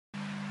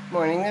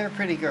Morning there,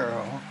 pretty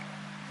girl.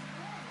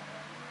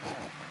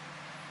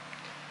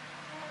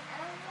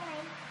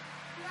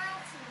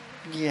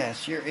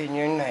 Yes, you're in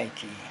your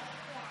nightie.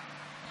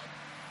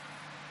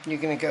 You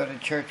gonna go to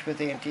church with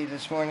Auntie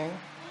this morning?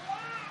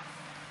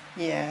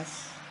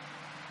 Yes.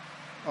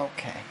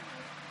 Okay.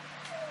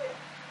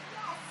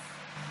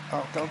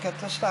 Oh, go get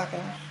the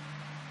stockings.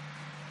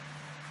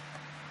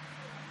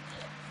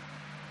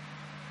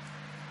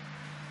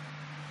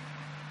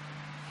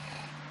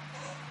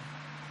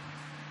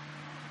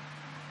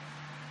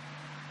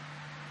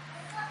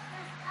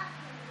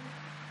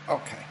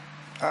 Okay.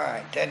 All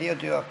right, Daddy will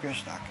do up your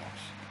stockings.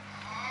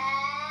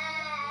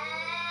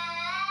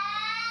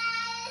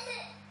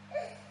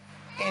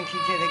 Auntie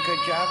did a good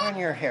job on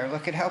your hair.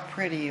 Look at how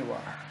pretty you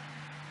are.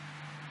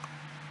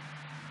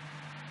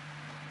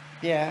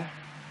 Yeah?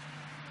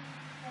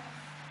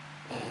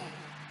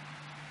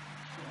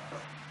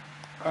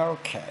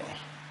 Okay.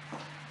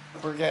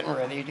 We're getting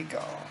ready to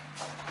go.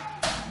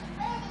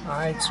 All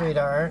right,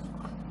 sweetheart.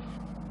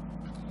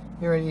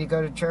 You ready to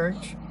go to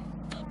church?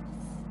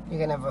 You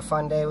gonna have a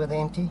fun day with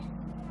Auntie?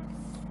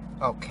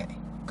 Okay,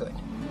 good.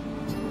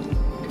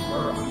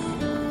 We're off.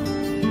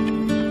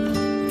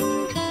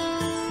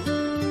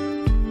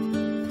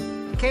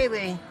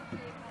 Kaylee.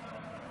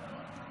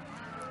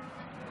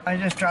 I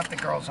just dropped the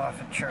girls off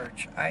at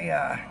church.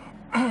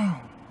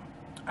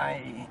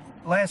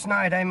 Last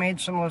night I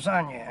made some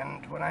lasagna,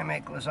 and when I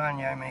make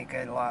lasagna, I make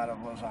a lot of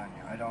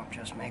lasagna. I don't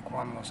just make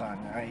one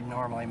lasagna. I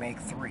normally make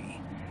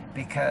 3.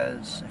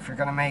 Because if you're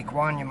going to make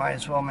 1, you might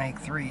as well make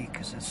 3,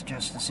 because it's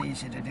just as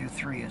easy to do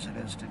 3 as it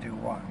is to do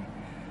 1.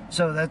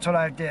 So that's what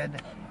I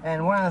did.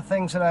 And one of the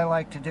things that I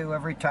like to do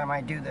every time I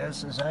do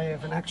this is I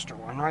have an extra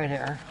one right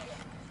here.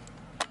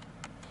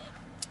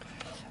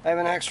 I have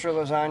an extra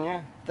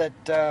lasagna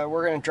that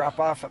we're going to drop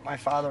off at my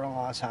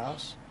father-in-law's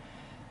house.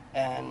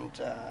 And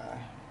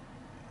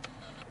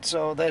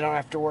so they don't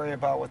have to worry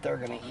about what they're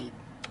going to eat.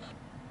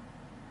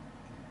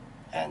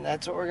 And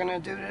that's what we're going to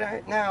do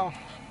today now.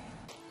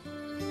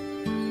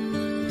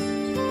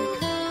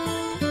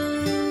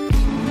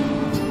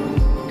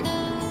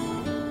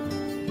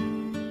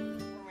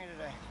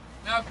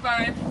 You're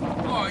fine.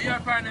 Oh, you're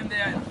fine in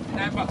there.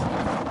 In box.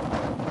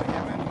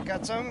 Yeah, man. You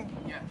got some?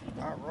 Yeah.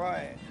 All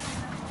right.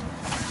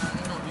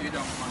 No, you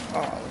don't.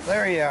 Oh,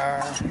 there you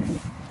are.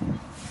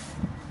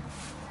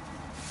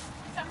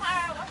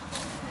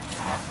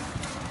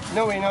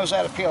 Nobody knows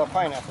how to peel a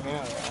pineapple, you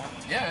know that.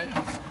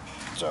 Yeah.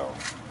 So,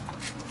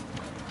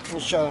 you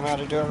show them how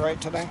to do it right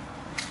today?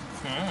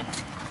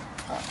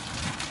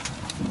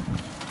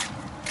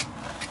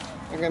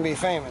 You're going to be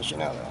famous, you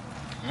know that.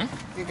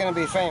 You're going to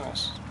be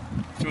famous.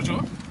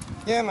 True?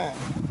 Yeah, man.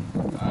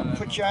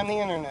 Put you on the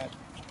internet,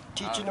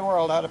 teaching the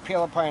world how to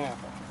peel a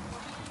pineapple.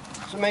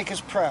 So make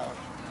us proud.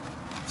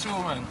 True,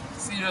 man.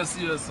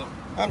 Serious.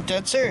 I'm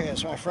dead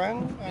serious, my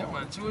friend. Yeah,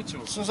 man. True.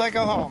 As soon as I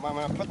go home, I'm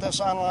going to put this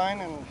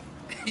online and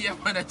Yeah,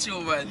 man, that's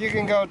true, man. you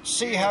can go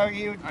see how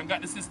you... I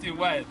got the system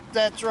wide.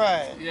 That's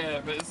right.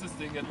 Yeah, but the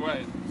system get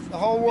wide. The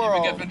whole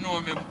world. People get to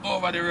know me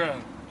over the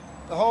world.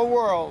 The whole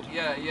world.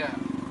 Yeah. Yeah,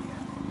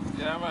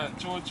 man.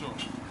 True.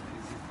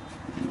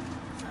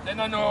 Then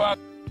I know how...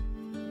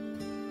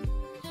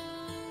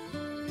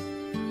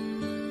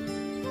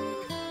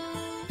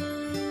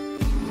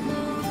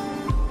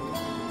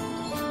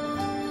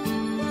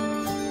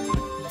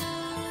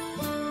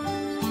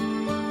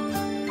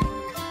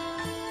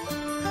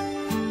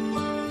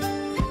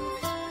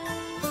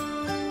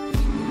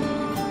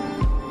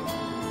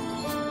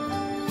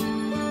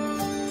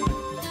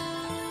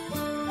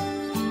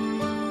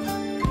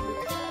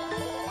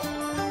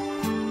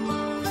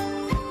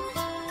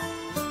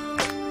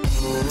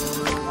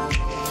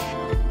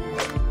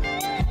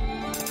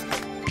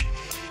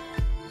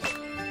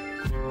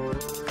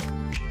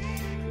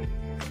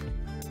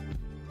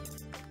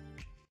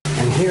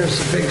 Here's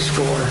the big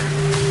score.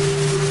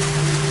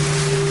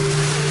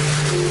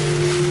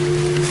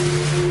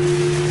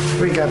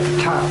 We got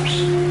the tops.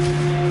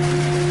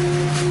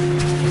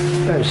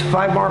 There's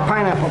 5 more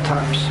pineapple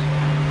tops.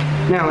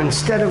 Now,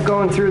 instead of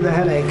going through the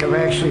headache of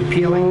actually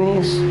peeling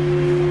these,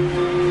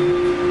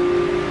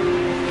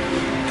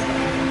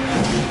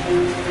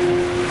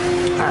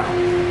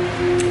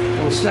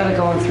 instead of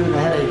going through the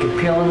headache of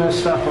peeling this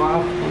stuff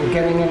off and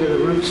getting into the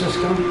root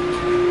system,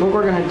 what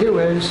we're going to do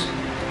is,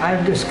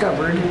 I've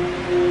discovered,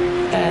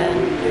 and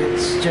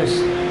it's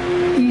just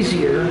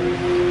easier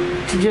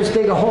to just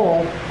dig a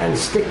hole and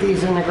stick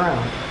these in the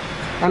ground.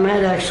 I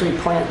might actually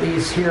plant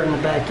these here in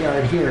the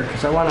backyard here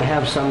because I want to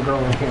have some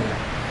growing here.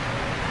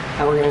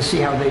 And we're going to see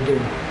how they do.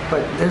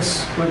 But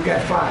this, we've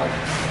got 5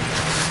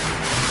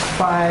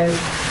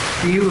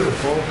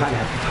 beautiful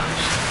pineapple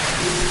tops.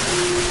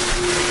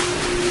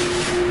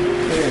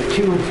 We got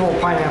 2 full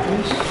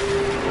pineapples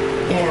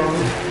and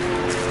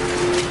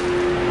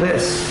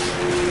this.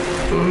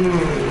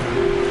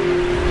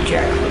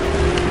 Jackfruit.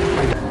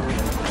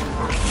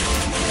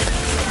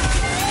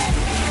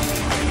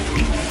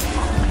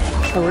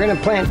 So we're going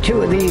to plant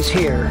 2 of these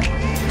here,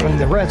 and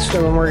the rest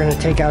of them we're going to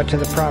take out to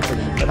the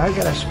property. But I've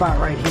got a spot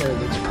right here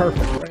that's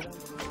perfect.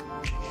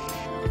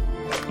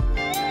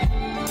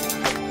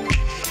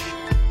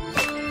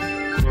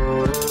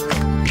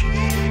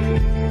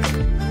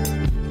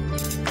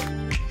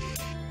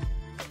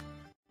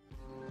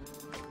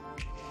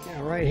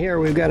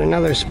 we've got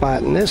another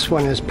spot, and this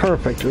one is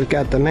perfect. We've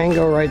got the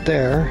mango right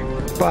there,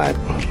 but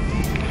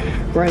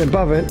right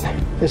above it,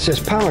 it's this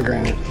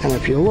pomegranate. And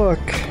if you look,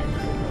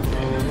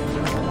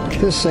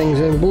 this thing's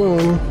in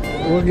bloom.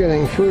 We're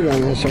getting fruit on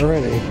this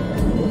already.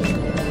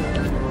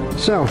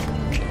 So,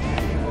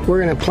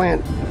 we're going to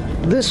plant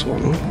this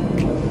one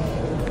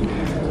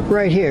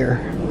right here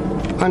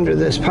under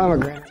this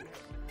pomegranate.